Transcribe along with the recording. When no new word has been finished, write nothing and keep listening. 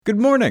Good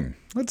morning.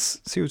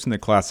 Let's see what's in the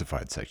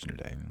classified section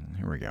today.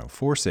 Here we go.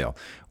 For sale.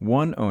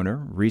 One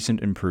owner, recent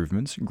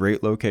improvements,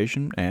 great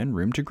location, and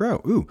room to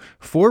grow.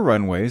 4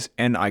 runways,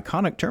 an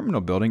iconic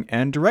terminal building,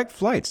 and direct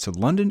flights to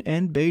London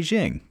and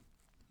Beijing.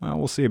 Well,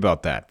 we'll see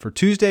about that. For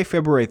Tuesday,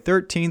 February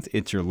 13th,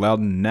 it's your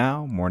Loudon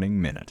Now Morning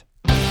Minute.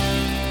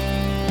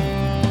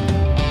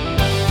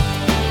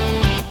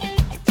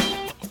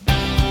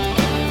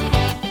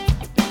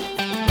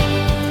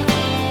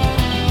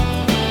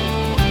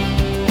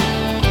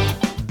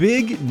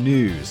 Big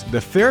news! The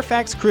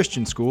Fairfax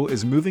Christian School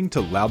is moving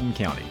to Loudoun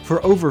County.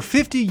 For over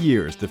 50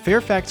 years, the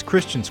Fairfax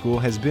Christian School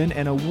has been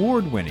an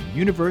award-winning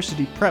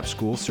university prep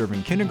school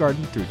serving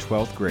kindergarten through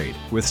 12th grade.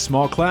 With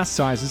small class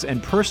sizes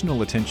and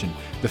personal attention,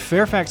 the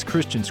Fairfax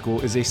Christian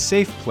School is a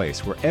safe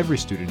place where every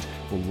student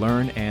will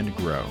learn and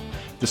grow.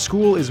 The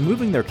school is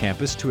moving their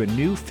campus to a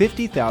new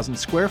 50,000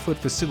 square foot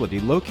facility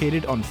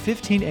located on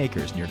 15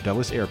 acres near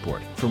Dulles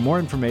Airport. For more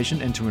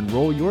information and to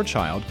enroll your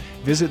child,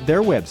 visit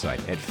their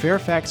website at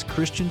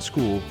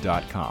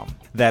fairfaxchristianschool.com.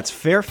 That's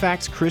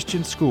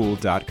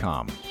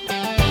fairfaxchristianschool.com.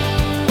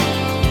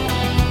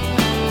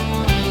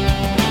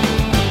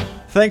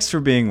 Thanks for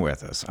being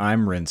with us.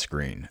 I'm Renss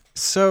Greene.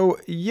 So,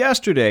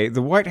 yesterday,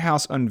 the White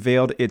House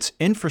unveiled its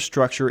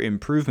infrastructure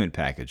improvement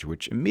package,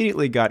 which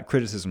immediately got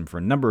criticism for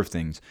a number of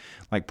things,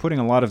 like putting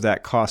a lot of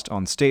that cost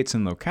on states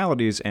and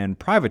localities and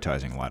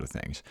privatizing a lot of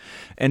things.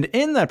 And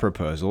in that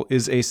proposal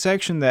is a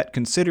section that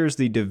considers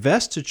the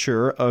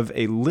divestiture of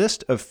a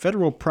list of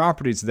federal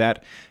properties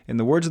that, in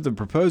the words of the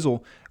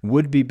proposal,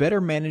 would be better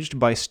managed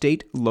by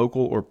state,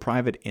 local, or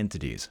private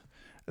entities.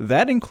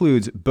 That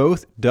includes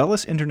both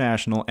Dulles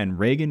International and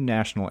Reagan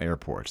National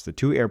Airports, the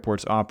two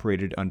airports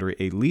operated under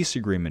a lease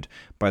agreement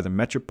by the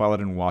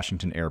Metropolitan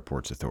Washington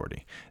Airports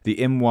Authority. The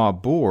MWA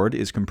board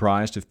is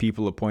comprised of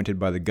people appointed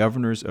by the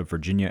governors of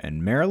Virginia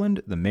and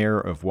Maryland, the mayor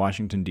of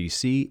Washington,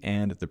 D.C.,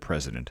 and the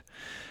president.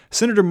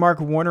 Senator Mark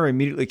Warner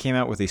immediately came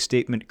out with a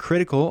statement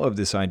critical of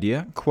this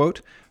idea. Quote,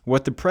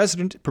 "What the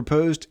president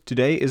proposed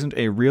today isn't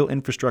a real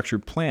infrastructure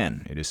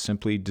plan. It is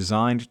simply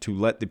designed to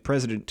let the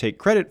president take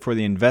credit for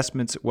the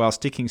investments while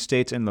sticking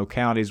states and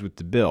localities with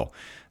the bill.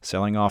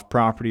 Selling off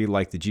property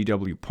like the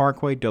GW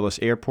Parkway, Dulles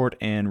Airport,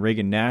 and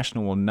Reagan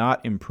National will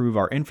not improve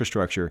our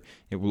infrastructure.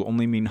 It will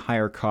only mean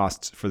higher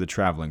costs for the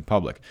traveling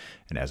public.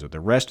 And as with the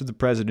rest of the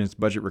president's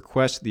budget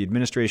request, the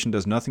administration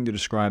does nothing to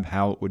describe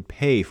how it would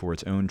pay for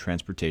its own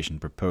transportation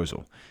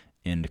proposal."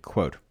 End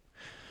quote.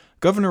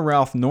 Governor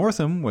Ralph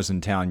Northam was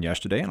in town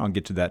yesterday, and I'll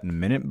get to that in a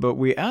minute, but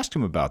we asked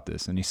him about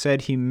this, and he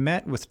said he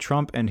met with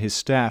Trump and his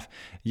staff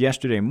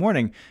yesterday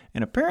morning,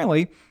 and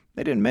apparently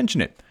they didn't mention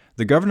it.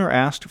 The governor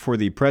asked for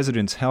the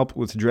president's help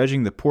with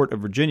dredging the Port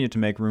of Virginia to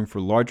make room for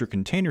larger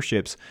container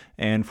ships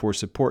and for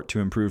support to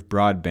improve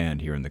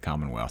broadband here in the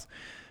Commonwealth.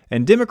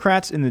 And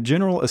Democrats in the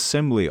General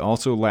Assembly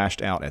also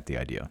lashed out at the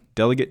idea.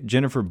 Delegate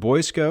Jennifer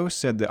Boysko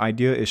said the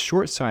idea is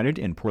short-sighted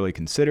and poorly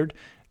considered.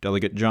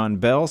 Delegate John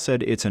Bell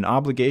said it's an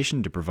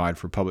obligation to provide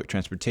for public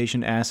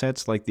transportation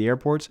assets like the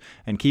airports,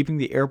 and keeping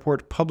the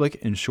airport public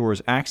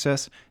ensures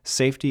access,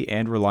 safety,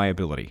 and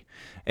reliability.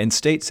 And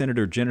State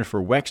Senator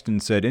Jennifer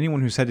Wexton said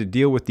anyone who's had to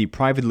deal with the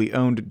privately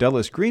owned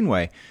Dulles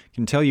Greenway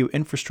can tell you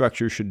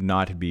infrastructure should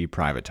not be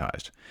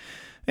privatized.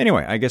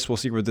 Anyway, I guess we'll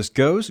see where this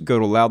goes. Go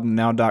to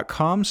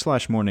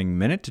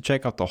loudonnow.com/morningminute to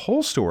check out the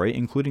whole story,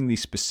 including the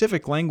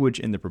specific language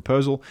in the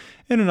proposal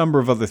and a number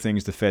of other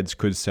things the feds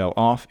could sell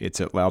off.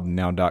 It's at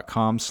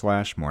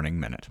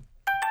loudonnow.com/morningminute.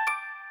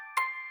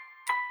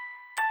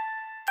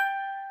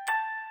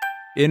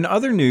 In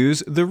other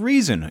news, the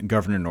reason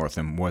Governor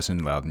Northam was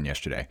in Loudoun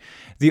yesterday.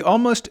 The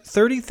almost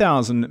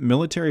 30,000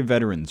 military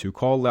veterans who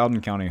call Loudoun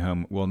County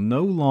home will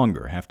no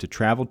longer have to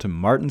travel to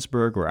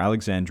Martinsburg or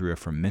Alexandria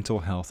for mental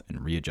health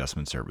and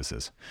readjustment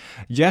services.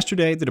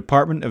 Yesterday, the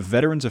Department of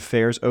Veterans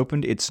Affairs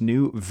opened its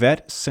new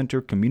Vet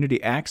Center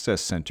Community Access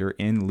Center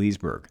in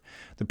Leesburg.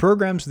 The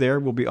programs there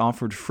will be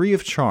offered free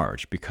of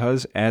charge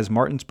because, as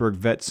Martinsburg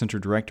Vet Center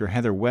Director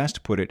Heather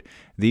West put it,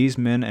 these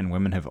men and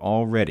women have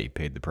already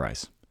paid the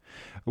price.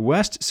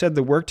 West said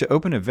the work to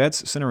open a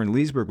Vets Center in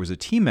Leesburg was a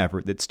team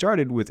effort that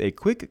started with a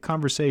quick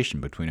conversation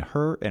between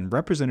her and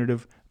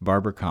Representative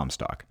Barbara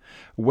Comstock.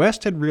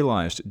 West had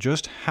realized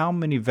just how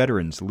many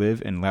veterans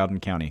live in Loudoun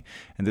County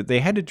and that they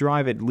had to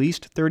drive at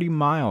least 30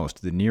 miles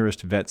to the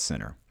nearest Vets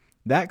Center.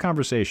 That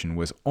conversation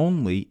was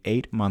only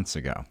 8 months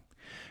ago.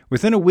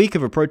 Within a week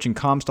of approaching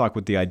Comstock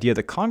with the idea,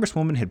 the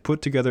Congresswoman had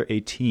put together a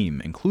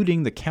team,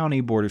 including the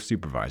County Board of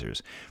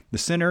Supervisors. The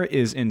center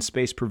is in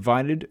space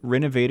provided,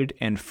 renovated,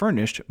 and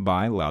furnished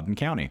by Loudoun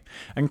County.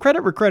 And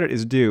credit where credit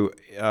is due,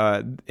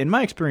 in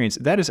my experience,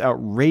 that is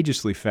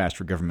outrageously fast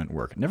for government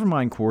work, never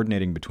mind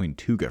coordinating between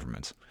two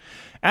governments.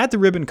 At the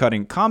ribbon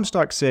cutting,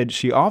 Comstock said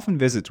she often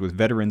visits with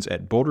veterans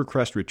at Boulder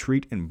Crest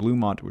Retreat in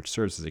Bluemont, which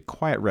serves as a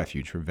quiet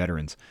refuge for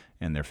veterans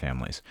and their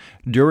families.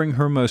 During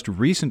her most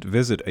recent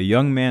visit, a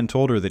young man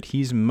told her that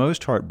he's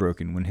most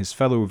heartbroken when his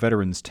fellow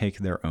veterans take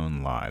their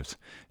own lives.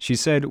 She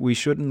said we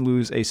shouldn't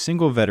lose a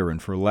single veteran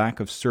for lack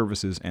of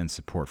services and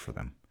support for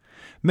them.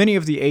 Many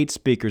of the 8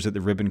 speakers at the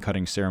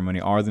ribbon-cutting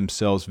ceremony are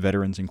themselves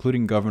veterans,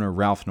 including Governor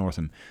Ralph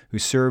Northam, who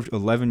served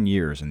 11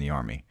 years in the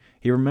Army.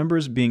 He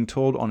remembers being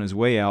told on his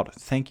way out,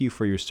 "Thank you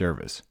for your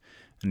service."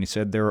 And he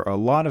said there are a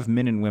lot of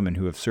men and women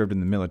who have served in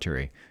the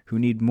military who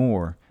need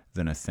more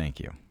than a thank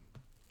you.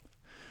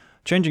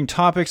 Changing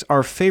topics,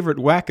 our favorite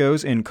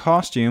wackos in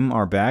costume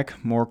are back.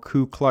 More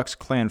Ku Klux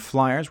Klan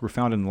flyers were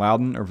found in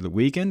Loudon over the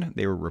weekend.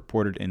 They were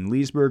reported in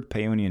Leesburg,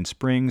 Paonian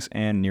Springs,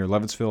 and near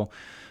Leavittsville.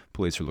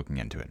 Police are looking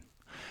into it.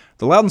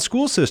 The Loudon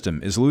school system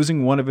is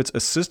losing one of its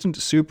assistant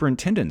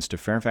superintendents to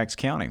Fairfax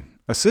County.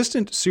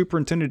 Assistant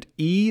Superintendent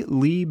E.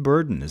 Lee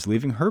Burden is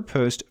leaving her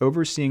post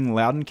overseeing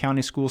Loudon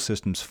County School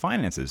System's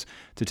finances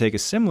to take a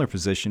similar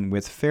position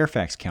with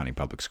Fairfax County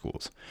Public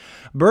Schools.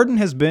 Burden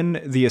has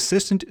been the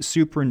Assistant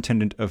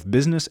Superintendent of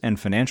Business and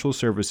Financial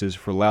Services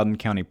for Loudon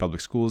County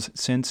Public Schools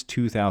since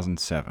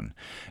 2007.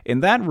 In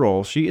that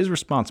role, she is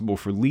responsible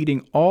for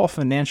leading all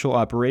financial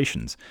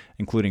operations,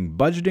 including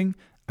budgeting,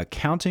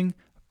 accounting,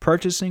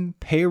 purchasing,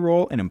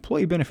 payroll, and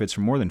employee benefits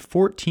for more than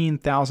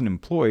 14,000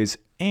 employees,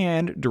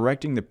 and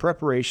directing the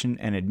preparation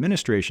and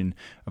administration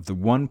of the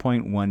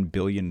 $1.1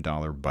 billion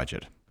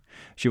budget.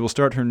 She will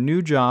start her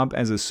new job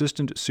as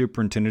Assistant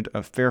Superintendent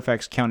of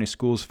Fairfax County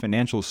Schools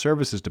Financial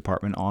Services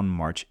Department on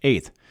March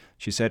 8th.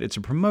 She said it's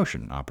a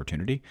promotion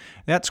opportunity.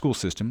 That school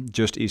system,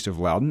 just east of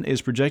Loudon,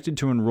 is projected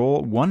to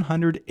enroll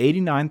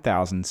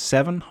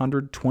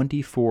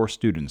 189,724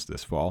 students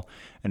this fall,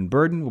 and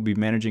Burden will be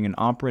managing an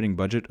operating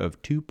budget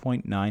of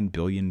 $2.9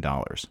 billion.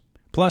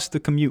 Plus, the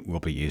commute will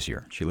be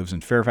easier. She lives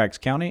in Fairfax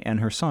County, and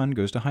her son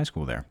goes to high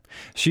school there.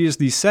 She is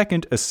the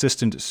second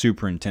assistant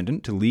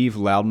superintendent to leave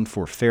Loudon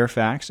for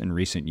Fairfax in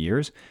recent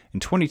years.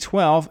 In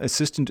 2012,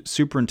 Assistant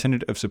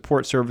Superintendent of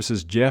Support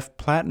Services Jeff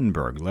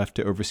Plattenberg left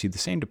to oversee the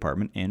same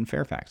department in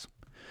Fairfax.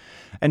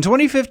 And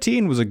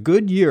 2015 was a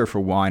good year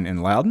for wine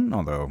in Loudon,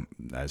 although,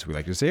 as we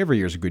like to say, every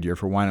year is a good year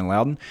for wine in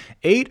Loudon.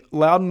 8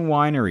 Loudon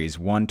wineries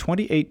won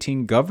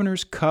 2018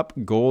 Governor's Cup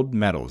gold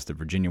medals, the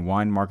Virginia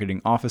Wine Marketing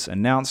Office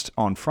announced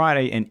on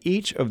Friday, and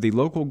each of the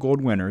local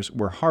gold winners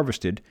were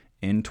harvested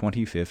in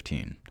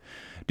 2015.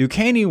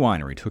 Duquesne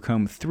Winery took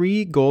home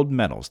 3 gold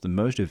medals, the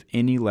most of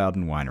any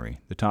Loudon winery.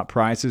 The top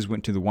prizes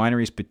went to the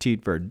winery's Petit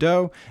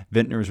Verdot,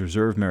 Vintner's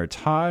Reserve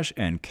Meritage,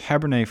 and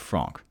Cabernet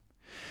Franc.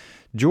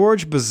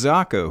 George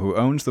Bazzacco, who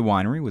owns the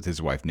winery with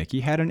his wife Nikki,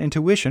 had an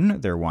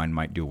intuition their wine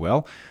might do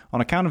well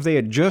on account of they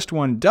had just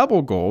won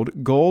double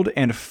gold,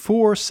 and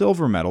 4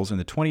 silver medals in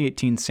the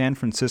 2018 San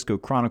Francisco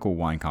Chronicle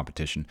Wine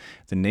Competition,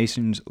 the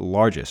nation's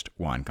largest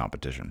wine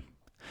competition.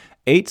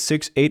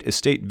 868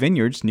 Estate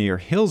Vineyards near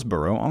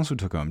Hillsborough also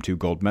took home 2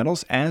 gold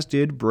medals, as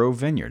did Breaux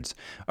Vineyards.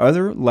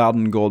 Other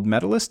Loudon gold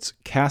medalists,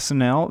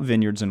 Casanel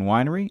Vineyards and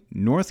Winery,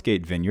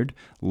 Northgate Vineyard,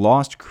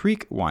 Lost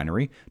Creek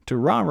Winery,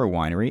 Tarara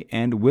Winery,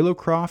 and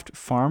Willowcroft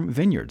Farm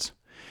Vineyards.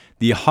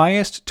 The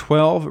highest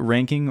 12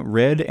 ranking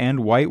red and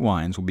white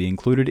wines will be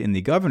included in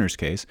the governor's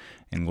case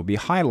and will be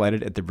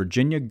highlighted at the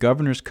Virginia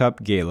Governor's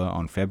Cup Gala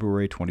on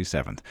February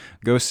 27th.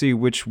 Go see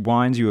which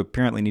wines you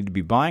apparently need to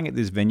be buying at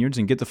these vineyards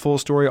and get the full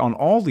story on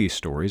all these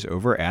stories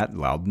over at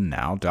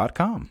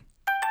loudonnow.com.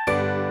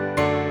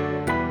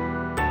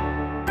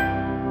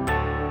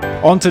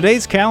 On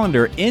today's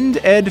calendar,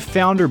 EndEd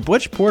founder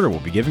Butch Porter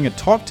will be giving a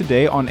talk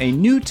today on a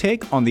new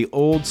take on the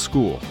old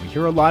school. We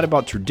hear a lot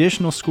about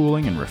traditional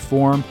schooling and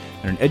reform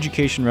and an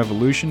education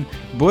revolution.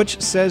 Butch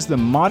says the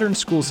modern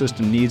school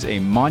system needs a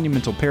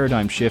monumental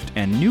paradigm shift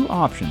and new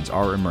options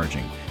are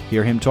emerging.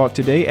 Hear him talk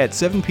today at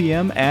 7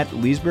 p.m. at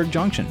Leesburg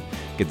Junction.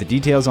 Get the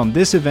details on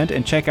this event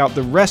and check out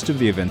the rest of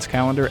the event's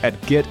calendar at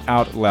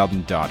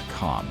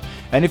getoutloudon.com.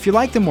 And if you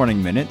like the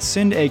Morning Minute,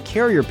 send a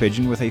carrier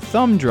pigeon with a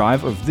thumb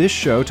drive of this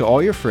show to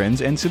all your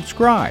friends and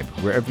subscribe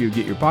wherever you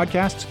get your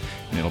podcasts,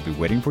 and it'll be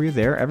waiting for you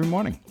there every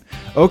morning.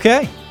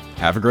 Okay,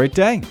 have a great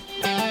day.